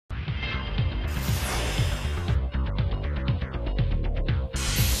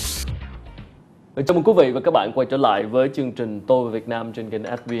Chào mừng quý vị và các bạn quay trở lại với chương trình Tôi về Việt Nam trên kênh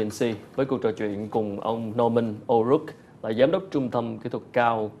SVNC với cuộc trò chuyện cùng ông Norman O'Rourke, là giám đốc trung tâm kỹ thuật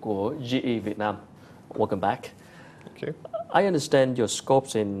cao của GE Việt Nam. Welcome back. Thank you. I understand your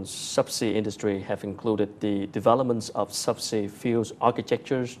scopes in subsea industry have included the developments of subsea fields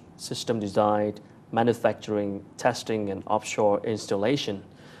architectures, system design, manufacturing, testing, and offshore installation.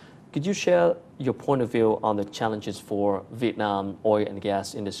 Could you share your point of view on the challenges for Vietnam oil and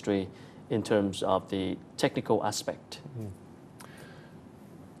gas industry in terms of the technical aspect?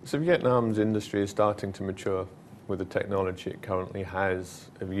 So Vietnam's industry is starting to mature with the technology it currently has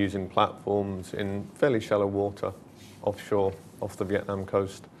of using platforms in fairly shallow water offshore off the Vietnam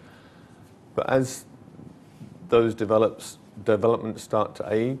coast. But as those developments start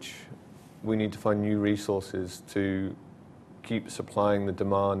to age, we need to find new resources to keep supplying the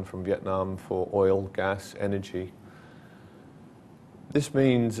demand from Vietnam for oil, gas, energy. This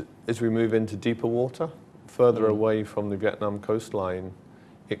means as we move into deeper water, further away from the Vietnam coastline,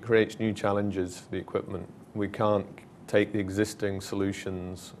 it creates new challenges for the equipment. We can't take the existing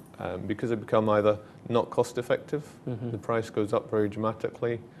solutions because they become either not cost effective, the price goes up very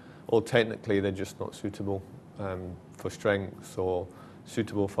dramatically, or technically they're just not suitable for strengths or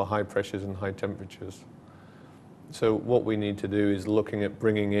suitable for high pressures and high temperatures. So what we need to do is looking at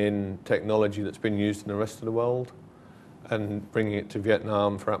bringing in technology that's been used in the rest of the world and bringing it to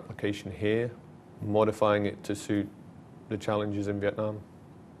Vietnam for application here, modifying it to suit the challenges in Vietnam.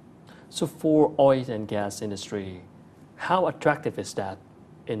 So for oil and gas industry, how attractive is that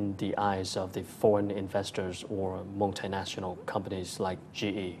in the eyes of the foreign investors or multinational companies like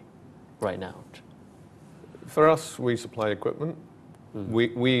GE right now? For us, we supply equipment.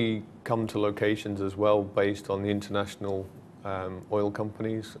 We come to locations as well based on the international oil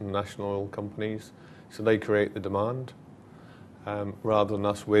companies and national oil companies, so they create the demand. Rather than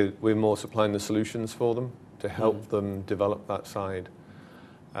us, we're more supplying the solutions for them to help them develop that side.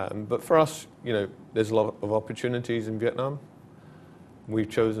 But for us, there's a lot of opportunities in Vietnam. We've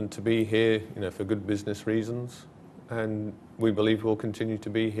chosen to be here, for good business reasons, and we believe we'll continue to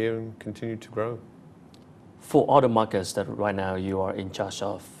be here and continue to grow. For other markets that right now you are in charge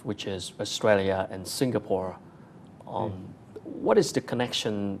of, which is Australia and Singapore, what is the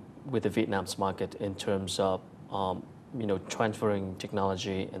connection with the Vietnam's market in terms of transferring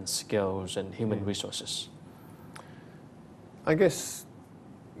technology and skills and human resources? I guess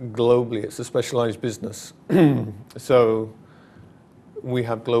globally it's a specialized business. So we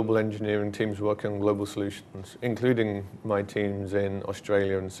have global engineering teams working on global solutions, including my teams in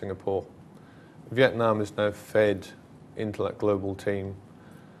Australia and Singapore. Vietnam is now fed into that global team.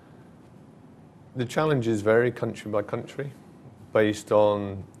 The challenges vary country by country based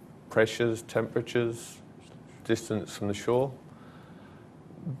on pressures, temperatures, distance from the shore,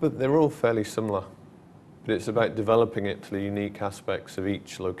 but they're all fairly similar. But it's about developing it to the unique aspects of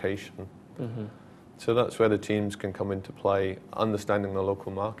each location. So that's where the teams can come into play, understanding the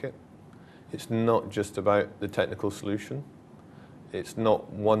local market. It's not just about the technical solution. It's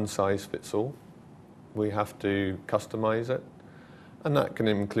not one size fits all. We have to customize it, and that can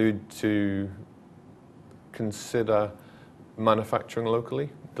include to consider manufacturing locally,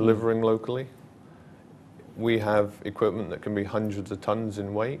 delivering locally. We have equipment that can be hundreds of tons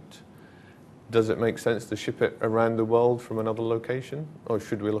in weight. Does it make sense to ship it around the world from another location, or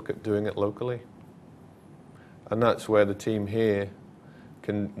should we look at doing it locally? And that's where the team here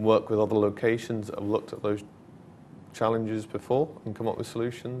can work with other locations that have looked at those challenges before and come up with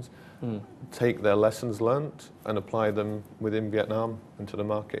solutions, take their lessons learnt and apply them within Vietnam and to the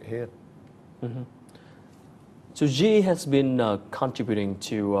market here. So GE has been contributing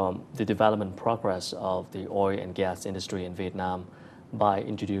to the development progress of the oil and gas industry in Vietnam by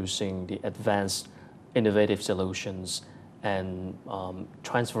introducing the advanced innovative solutions and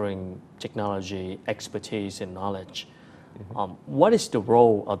transferring technology, expertise, and knowledge. What is the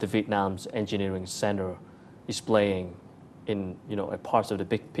role of the Vietnam's engineering center is playing in a part of the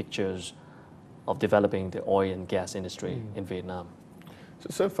big pictures of developing the oil and gas industry in Vietnam?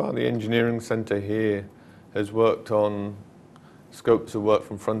 So far the engineering center here has worked on scopes of work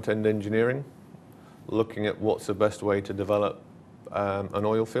from front-end engineering, looking at what's the best way to develop an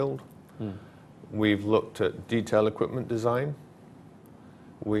oil field. We've looked at detail equipment design.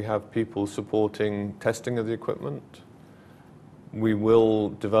 We have people supporting testing of the equipment. We will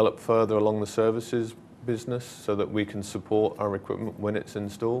develop further along the services business so that we can support our equipment when it's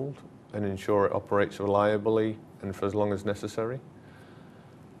installed and ensure it operates reliably and for as long as necessary.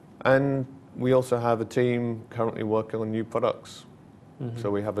 And we also have a team currently working on new products. So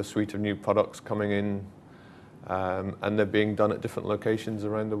we have a suite of new products coming in and they're being done at different locations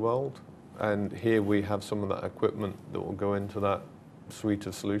around the world. And here we have some of that equipment that will go into that suite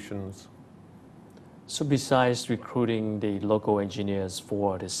of solutions. So besides recruiting the local engineers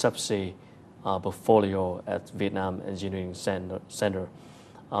for the subsea portfolio at Vietnam Engineering Center,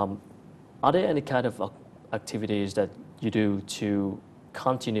 are there any kind of activities that you do to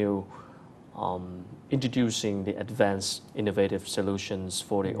continue introducing the advanced innovative solutions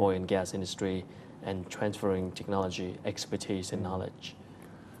for the oil and gas industry and transferring technology, expertise and knowledge?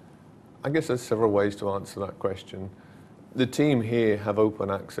 I guess there's several ways to answer that question. The team here have open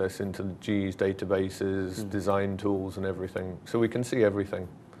access into GE's databases, design tools and everything, so we can see everything.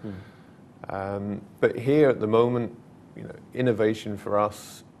 But here at the moment, you know, innovation for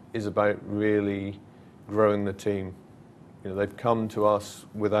us is about really growing the team. You know, they've come to us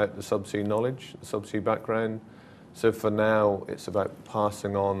without the subsea knowledge, the subsea background, so for now it's about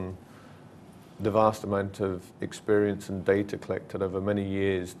passing on the vast amount of experience and data collected over many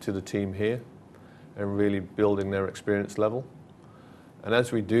years to the team here and really building their experience level. And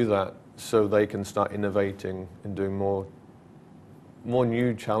as we do that, so they can start innovating and doing more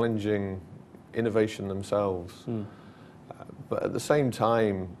new, challenging innovation themselves. But at the same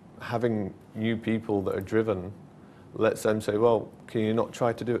time, having new people that are driven lets them say, well, can you not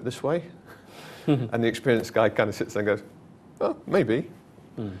try to do it this way? And the experienced guy kind of sits there and goes, oh, maybe.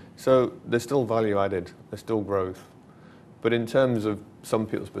 So there's still value added, there's still growth. But in terms of some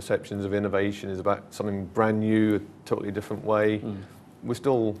people's perceptions of innovation is about something brand new, a totally different way, we're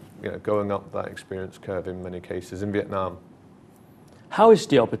still, you know, going up that experience curve in many cases in Vietnam. How is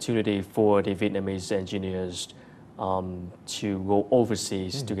the opportunity for the Vietnamese engineers to go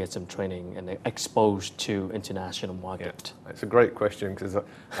overseas to get some training and exposed to international market? Yeah, it's a great question because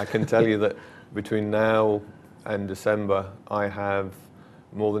I can tell you that between now and December, I have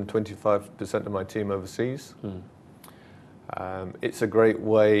more than 25% of my team overseas. It's a great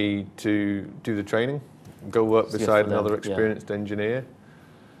way to do the training, go work beside another experienced engineer.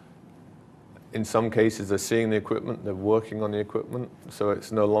 In some cases, they're seeing the equipment, they're working on the equipment, so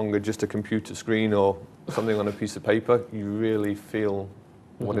it's no longer just a computer screen or something on a piece of paper. You really feel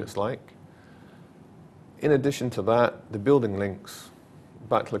what it's like. In addition to that, they're building links.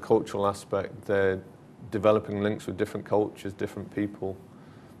 Back to the cultural aspect, they're developing links with different cultures, different people.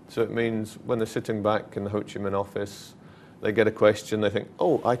 So it means when they're sitting back in the Ho Chi Minh office, they get a question, they think,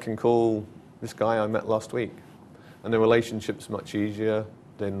 oh, I can call this guy I met last week. And the relationship's much easier.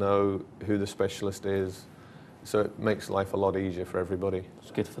 They know who the specialist is. So it makes life a lot easier for everybody.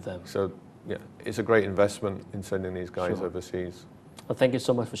 It's good for them. So yeah, it's a great investment in sending these guys overseas. Well, thank you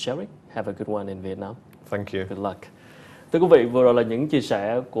so much for sharing. Have a good one in Vietnam. Thank you. Good luck. Thưa quý vị, vừa rồi là những chia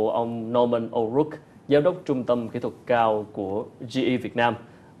sẻ của ông Norman O'Rourke, Giám đốc Trung tâm Kỹ thuật cao của GE Việt Nam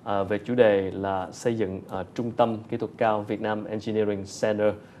về chủ đề là xây dựng Trung tâm Kỹ thuật cao Việt Nam Engineering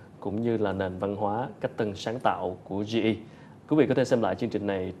Center cũng như là nền văn hóa cách tân sáng tạo của GE. Quý vị có thể xem lại chương trình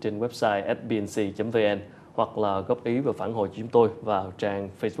này trên website sbnc.vn hoặc là góp ý và phản hồi cho chúng tôi vào trang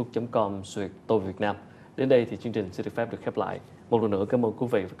facebook.com/tôi Việt Nam. Đến đây thì chương trình xin được phép được khép lại. Một lần nữa cảm ơn quý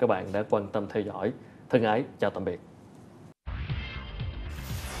vị và các bạn đã quan tâm theo dõi. Thân ái, chào tạm biệt.